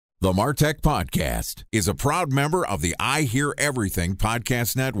The MarTech Podcast is a proud member of the I Hear Everything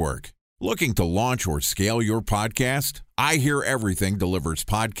Podcast Network. Looking to launch or scale your podcast? I Hear Everything delivers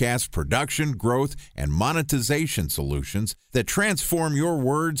podcast production, growth, and monetization solutions that transform your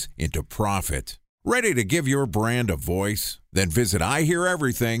words into profit. Ready to give your brand a voice? Then visit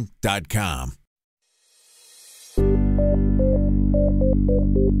iheareverything.com.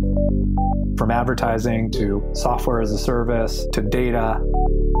 From advertising to software as a service to data.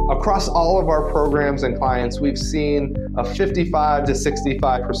 Across all of our programs and clients, we've seen a 55 to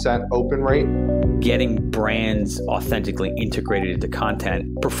 65% open rate. Getting brands authentically integrated into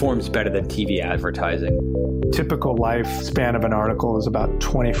content performs better than TV advertising. Typical lifespan of an article is about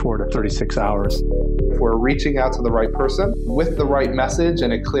 24 to 36 hours. If we're reaching out to the right person with the right message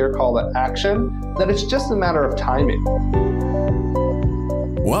and a clear call to action, then it's just a matter of timing.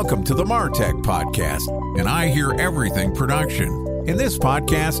 Welcome to the MarTech Podcast, an I Hear Everything production. In this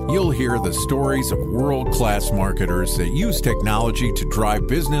podcast, you'll hear the stories of world-class marketers that use technology to drive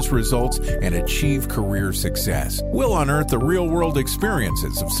business results and achieve career success. We'll unearth the real-world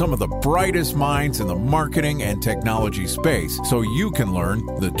experiences of some of the brightest minds in the marketing and technology space so you can learn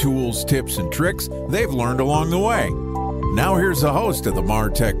the tools, tips, and tricks they've learned along the way. Now here's the host of the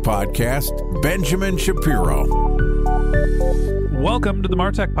MarTech Podcast, Benjamin Shapiro. Welcome to the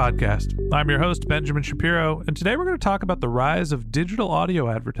MarTech Podcast. I'm your host, Benjamin Shapiro, and today we're going to talk about the rise of digital audio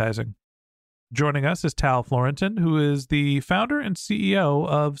advertising. Joining us is Tal Florentin, who is the founder and CEO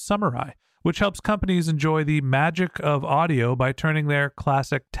of Summurai, which helps companies enjoy the magic of audio by turning their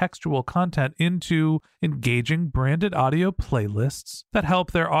classic textual content into engaging branded audio playlists that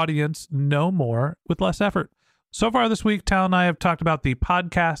help their audience know more with less effort. So far this week, Tal and I have talked about the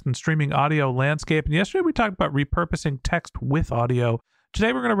podcast and streaming audio landscape, and yesterday we talked about repurposing text with audio.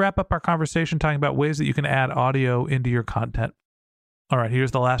 Today we're going to wrap up our conversation talking about ways that you can add audio into your content. All right,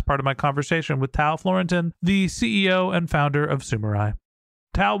 here's the last part of my conversation with Tal Florentin, the CEO and founder of Summurai.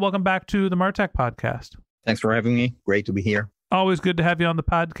 Tal, welcome back to the MarTech Podcast. Thanks for having me. Great to be here. Always good to have you on the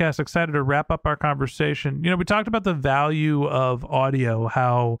podcast. Excited to wrap up our conversation. We talked about the value of audio,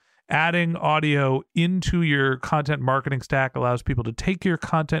 how adding audio into your content marketing stack allows people to take your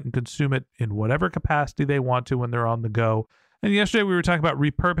content and consume it in whatever capacity they want to when they're on the go. And yesterday we were talking about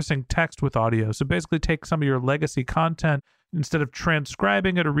repurposing text with audio. So basically take some of your legacy content, instead of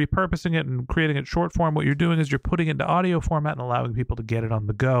transcribing it or repurposing it and creating it short form, what you're doing is you're putting it into audio format and allowing people to get it on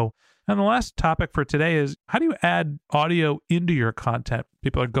the go. And the last topic for today is, how do you add audio into your content?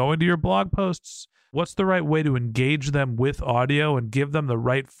 People are going to your blog posts. What's the right way to engage them with audio and give them the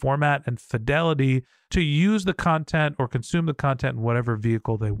right format and fidelity to use the content or consume the content in whatever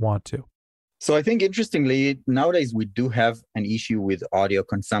vehicle they want to? So I think, interestingly, nowadays we do have an issue with audio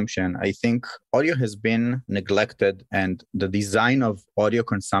consumption. I think audio has been neglected and the design of audio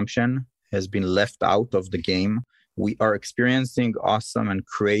consumption has been left out of the game. We are experiencing awesome and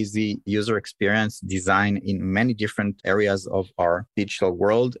crazy user experience design in many different areas of our digital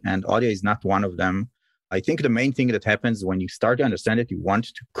world, and audio is not one of them. I think the main thing that happens when you start to understand that you want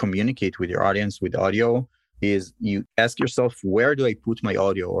to communicate with your audience with audio is you ask yourself, where do I put my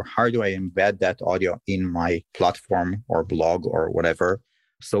audio, or how do I embed that audio in my platform or blog or whatever?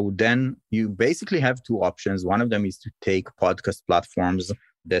 So then you basically have two options. One of them is to take podcast platforms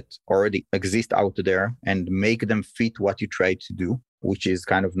that already exist out there and make them fit what you try to do, which is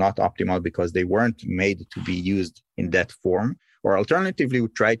kind of not optimal because they weren't made to be used in that form. Or alternatively, we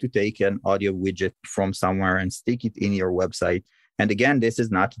try to take an audio widget from somewhere and stick it in your website. And again, this is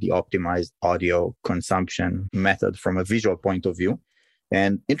not the optimized audio consumption method from a visual point of view.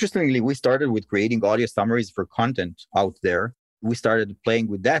 And interestingly, we started with creating audio summaries for content out there. We started playing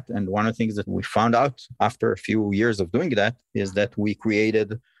with that. And one of the things that we found out after a few years of doing that is that we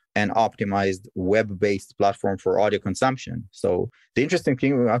created an optimized web-based platform for audio consumption. So the interesting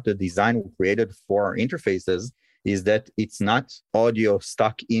thing about the design we created for our interfaces is that it's not audio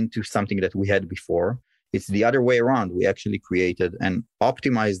stuck into something that we had before. It's the other way around. We actually created an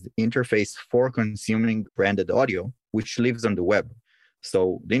optimized interface for consuming branded audio, which lives on the web.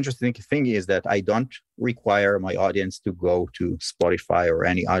 So the interesting thing is that I don't require my audience to go to Spotify or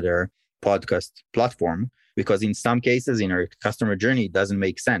any other podcast platform, because in some cases in our customer journey, it doesn't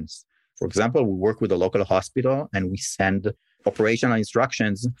make sense. For example, we work with a local hospital and we send operational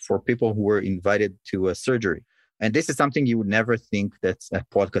instructions for people who were invited to a surgery. And this is something you would never think that's a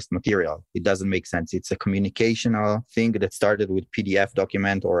podcast material. It doesn't make sense. It's a communicational thing that started with PDF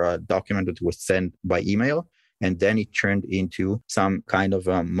document or a document that was sent by email. And then it turned into some kind of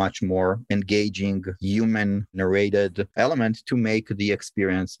a much more engaging, human narrated element to make the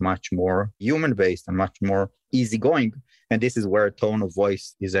experience much more human-based and much more easygoing. And this is where tone of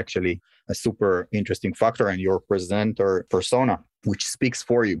voice is actually a super interesting factor and your presenter persona, which speaks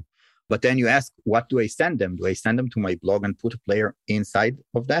for you. But then you ask, what do I send them? Do I send them to my blog and put a player inside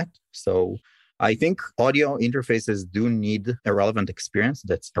of that? So I think audio interfaces do need a relevant experience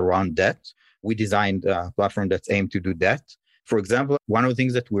that's around that. We designed a platform that's aimed to do that. For example, one of the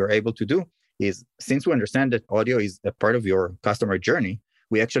things that we're able to do is, since we understand that audio is a part of your customer journey,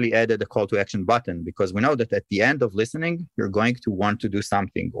 we actually added a call to action button because we know that at the end of listening, you're going to want to do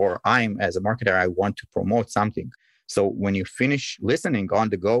something, or as a marketer, I want to promote something. So when you finish listening on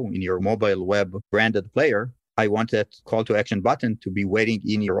the go in your mobile web branded player, I want that call to action button to be waiting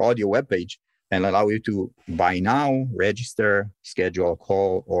in your audio webpage and allow you to buy now, register, schedule a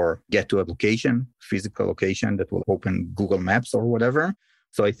call, or get to a location, physical location that will open Google Maps or whatever.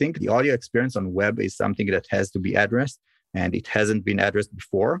 So I think the audio experience on web is something that has to be addressed, and it hasn't been addressed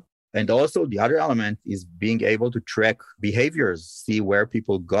before. And also the other element is being able to track behaviors, see where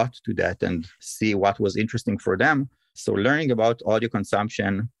people got to that and see what was interesting for them. So learning about audio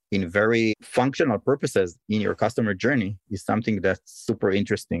consumption in very functional purposes in your customer journey is something that's super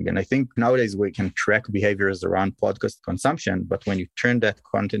interesting. And I think nowadays we can track behaviors around podcast consumption, but when you turn that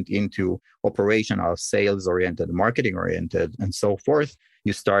content into operational, sales-oriented, marketing-oriented, and so forth,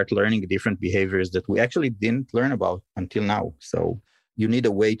 you start learning different behaviors that we actually didn't learn about until now. So you need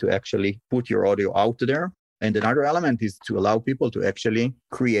a way to actually put your audio out there. And another element is to allow people to actually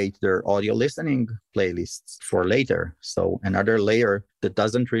create their audio listening playlists for later. So another layer that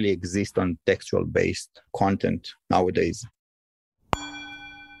doesn't really exist on textual-based content nowadays.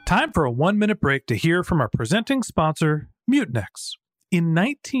 Time for a 1-minute break to hear from our presenting sponsor, Mutinex. In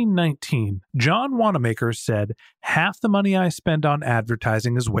 1919, John Wanamaker said, "Half the money I spend on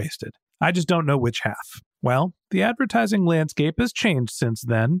advertising is wasted. I just don't know which half." Well, the advertising landscape has changed since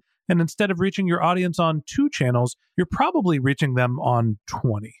then, and instead of reaching your audience on 2 channels, you're probably reaching them on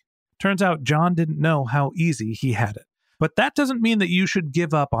 20. Turns out John didn't know how easy he had it. But that doesn't mean that you should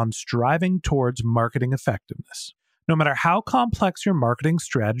give up on striving towards marketing effectiveness. No matter how complex your marketing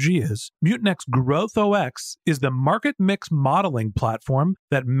strategy is, Mutinex Growth OX is the market mix modeling platform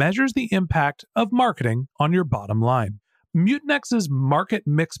that measures the impact of marketing on your bottom line. Mutinex's market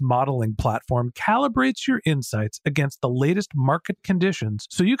mix modeling platform calibrates your insights against the latest market conditions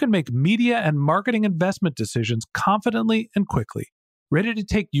so you can make media and marketing investment decisions confidently and quickly. Ready to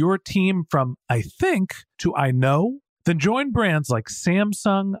take your team from I think to I know? Then join brands like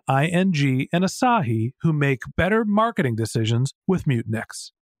Samsung, ING, and Asahi who make better marketing decisions with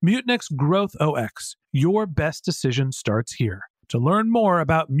Mutinex. Mutinex Growth OX. Your best decision starts here. To learn more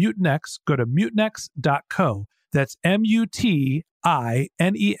about Mutinex, go to mutinex.co. That's MUTINEX.co.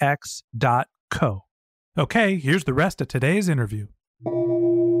 Okay, here's the rest of today's interview.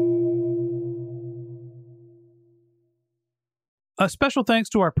 A special thanks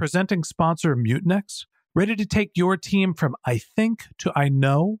to our presenting sponsor, Mutinex. Ready to take your team from I think to I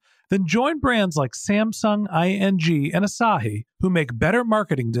know? Then join brands like Samsung, ING, and Asahi who make better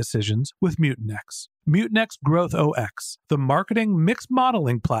marketing decisions with Mutinex. Mutinex Growth OX, the marketing mix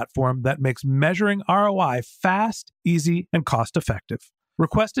modeling platform that makes measuring ROI fast, easy, and cost-effective.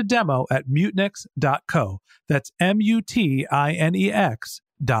 Request a demo at mutinex.co. That's MUTINEX.co.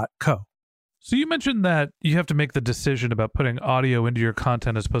 So you mentioned that you have to make the decision about putting audio into your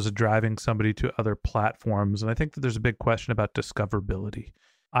content as opposed to driving somebody to other platforms. And I think that there's a big question about discoverability.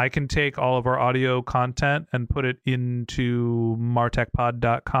 I can take all of our audio content and put it into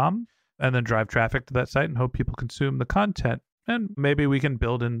martechpod.com and then drive traffic to that site and hope people consume the content. And maybe we can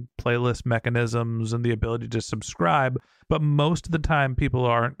build in playlist mechanisms and the ability to subscribe. But most of the time, people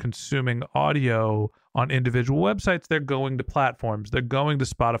aren't consuming audio on individual websites. They're going to platforms. They're going to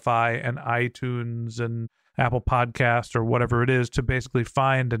Spotify and iTunes and Apple Podcast or whatever it is to basically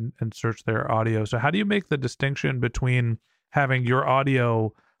find and search their audio. So how do you make the distinction between having your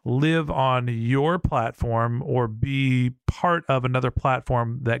audio live on your platform or be part of another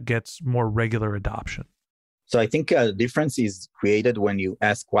platform that gets more regular adoption? So I think a difference is created when you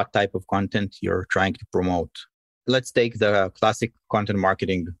ask what type of content you're trying to promote. Let's take the classic content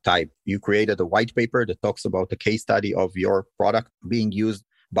marketing type. You created a white paper that talks about a case study of your product being used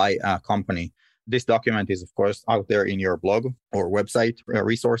by a company. This document is, of course, out there in your blog or website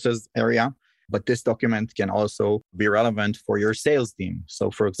resources area. But this document can also be relevant for your sales team.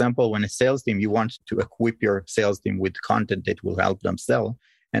 So for example, when a sales team, you want to equip your sales team with content that will help them sell.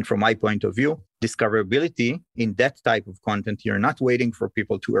 And from my point of view, discoverability in that type of content, you're not waiting for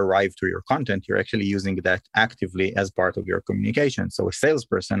people to arrive to your content. You're actually using that actively as part of your communication. So a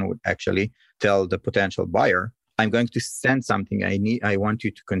salesperson would actually tell the potential buyer, I'm going to send something I want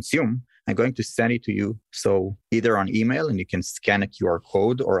you to consume. I'm going to send it to you. So either on email, and you can scan a QR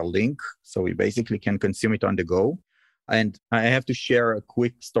code or a link. So we basically can consume it on the go. And I have to share a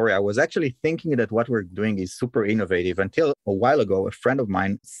quick story. I was actually thinking that what we're doing is super innovative until a while ago, a friend of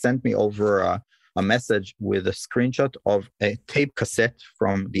mine sent me over a message with a screenshot of a tape cassette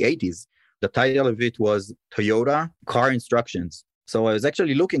from the 80s. The title of it was Toyota Car Instructions. So I was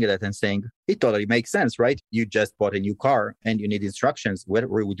actually looking at it and saying, it totally makes sense, right? You just bought a new car and you need instructions. Where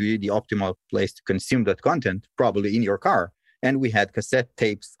would be the optimal place to consume that content? Probably in your car. And we had cassette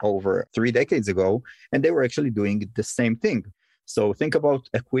tapes over 3 decades ago, and they were actually doing the same thing. So think about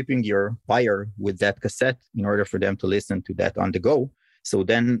equipping your buyer with that cassette in order for them to listen to that on the go. So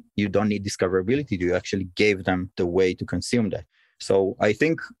then you don't need discoverability. You actually gave them the way to consume that. So I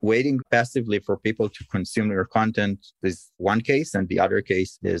think waiting passively for people to consume your content is one case, and the other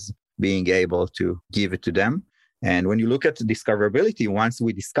case is being able to give it to them. And when you look at the discoverability, once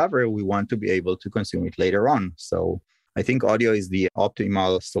we discover, we want to be able to consume it later on. So I think audio is the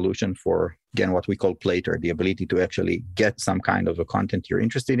optimal solution for, again, what we call plater, the ability to actually get some kind of a content you're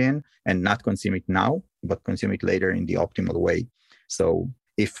interested in and not consume it now, but consume it later in the optimal way. So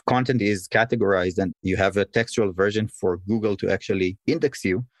if content is categorized and you have a textual version for Google to actually index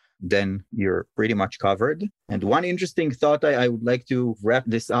you, then you're pretty much covered. And one interesting thought I would like to wrap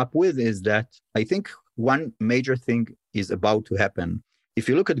this up with is that I think one major thing is about to happen. If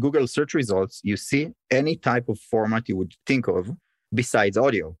you look at Google search results, you see any type of format you would think of besides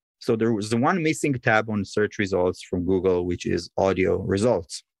audio. So there was the one missing tab on search results from Google, which is audio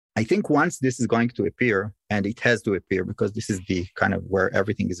results. I think once this is going to appear, and it has to appear because this is the kind of where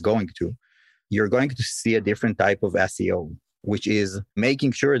everything is going to, you're going to see a different type of SEO, which is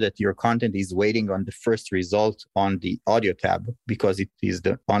making sure that your content is waiting on the first result on the audio tab, because it is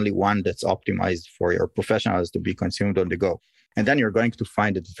the only one that's optimized for your professionals to be consumed on the go. And then you're going to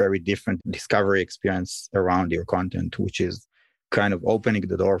find a very different discovery experience around your content, which is kind of opening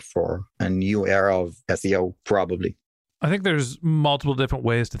the door for a new era of SEO, probably. I think there's multiple different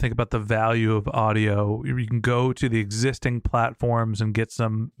ways to think about the value of audio. You can go to the existing platforms and get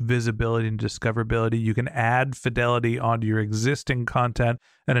some visibility and discoverability. You can add fidelity onto your existing content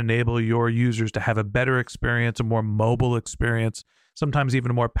and enable your users to have a better experience, a more mobile experience, sometimes even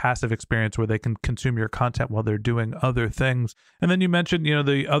a more passive experience where they can consume your content while they're doing other things. And then you mentioned,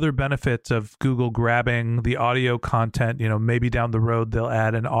 the other benefits of Google grabbing the audio content. Maybe down the road they'll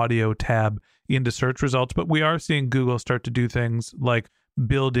add an audio tab into search results, but we are seeing Google start to do things like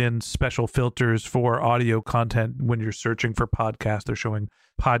build in special filters for audio content. When you're searching for podcasts, they're showing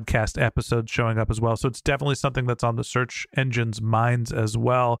podcast episodes showing up as well. So it's definitely something that's on the search engine's minds as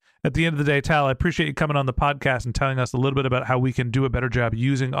well. At the end of the day, Tal, I appreciate you coming on the podcast and telling us a little bit about how we can do a better job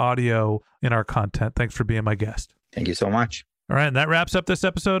using audio in our content. Thanks for being my guest. Thank you so much. All right, and that wraps up this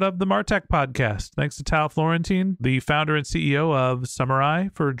episode of the Martech Podcast. Thanks to Tal Florentin, the founder and CEO of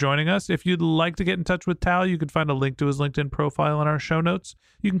Summurai, for joining us. If you'd like to get in touch with Tal, you can find a link to his LinkedIn profile in our show notes.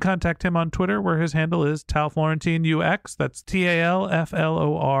 You can contact him on Twitter, where his handle is TalFlorentinUX. That's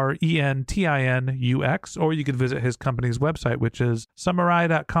TalFlorentinUX. Or you could visit his company's website, which is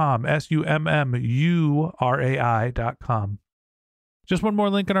summurai.com, SUMMURAI.com. Just one more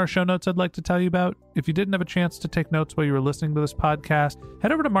link in our show notes I'd like to tell you about. If you didn't have a chance to take notes while you were listening to this podcast,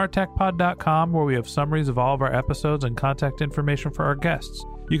 head over to martechpod.com, where we have summaries of all of our episodes and contact information for our guests.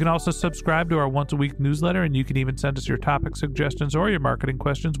 You can also subscribe to our once-a-week newsletter, and you can even send us your topic suggestions or your marketing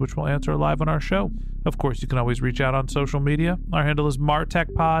questions, which we'll answer live on our show. Of course, you can always reach out on social media. Our handle is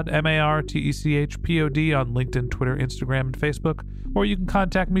MarTechPod, MarTechPod on LinkedIn, Twitter, Instagram, and Facebook. Or you can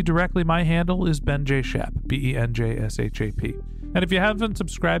contact me directly. My handle is Ben J. Shap, BenJShap. And if you haven't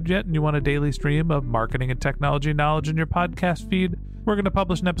subscribed yet and you want a daily stream of marketing and technology knowledge in your podcast feed, we're going to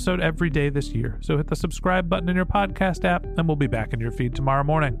publish an episode every day this year. So hit the subscribe button in your podcast app, and we'll be back in your feed tomorrow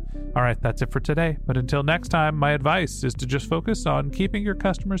morning. All right, that's it for today. But until next time, my advice is to just focus on keeping your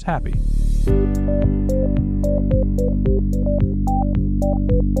customers happy.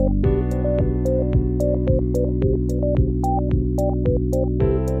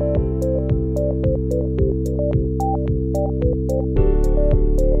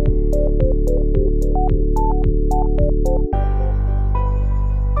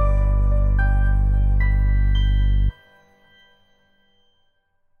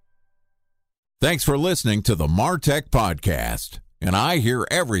 Thanks for listening to the Martech Podcast, an I Hear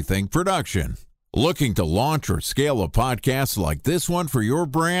Everything production. Looking to launch or scale a podcast like this one for your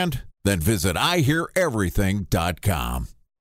brand? Then visit iheareverything.com.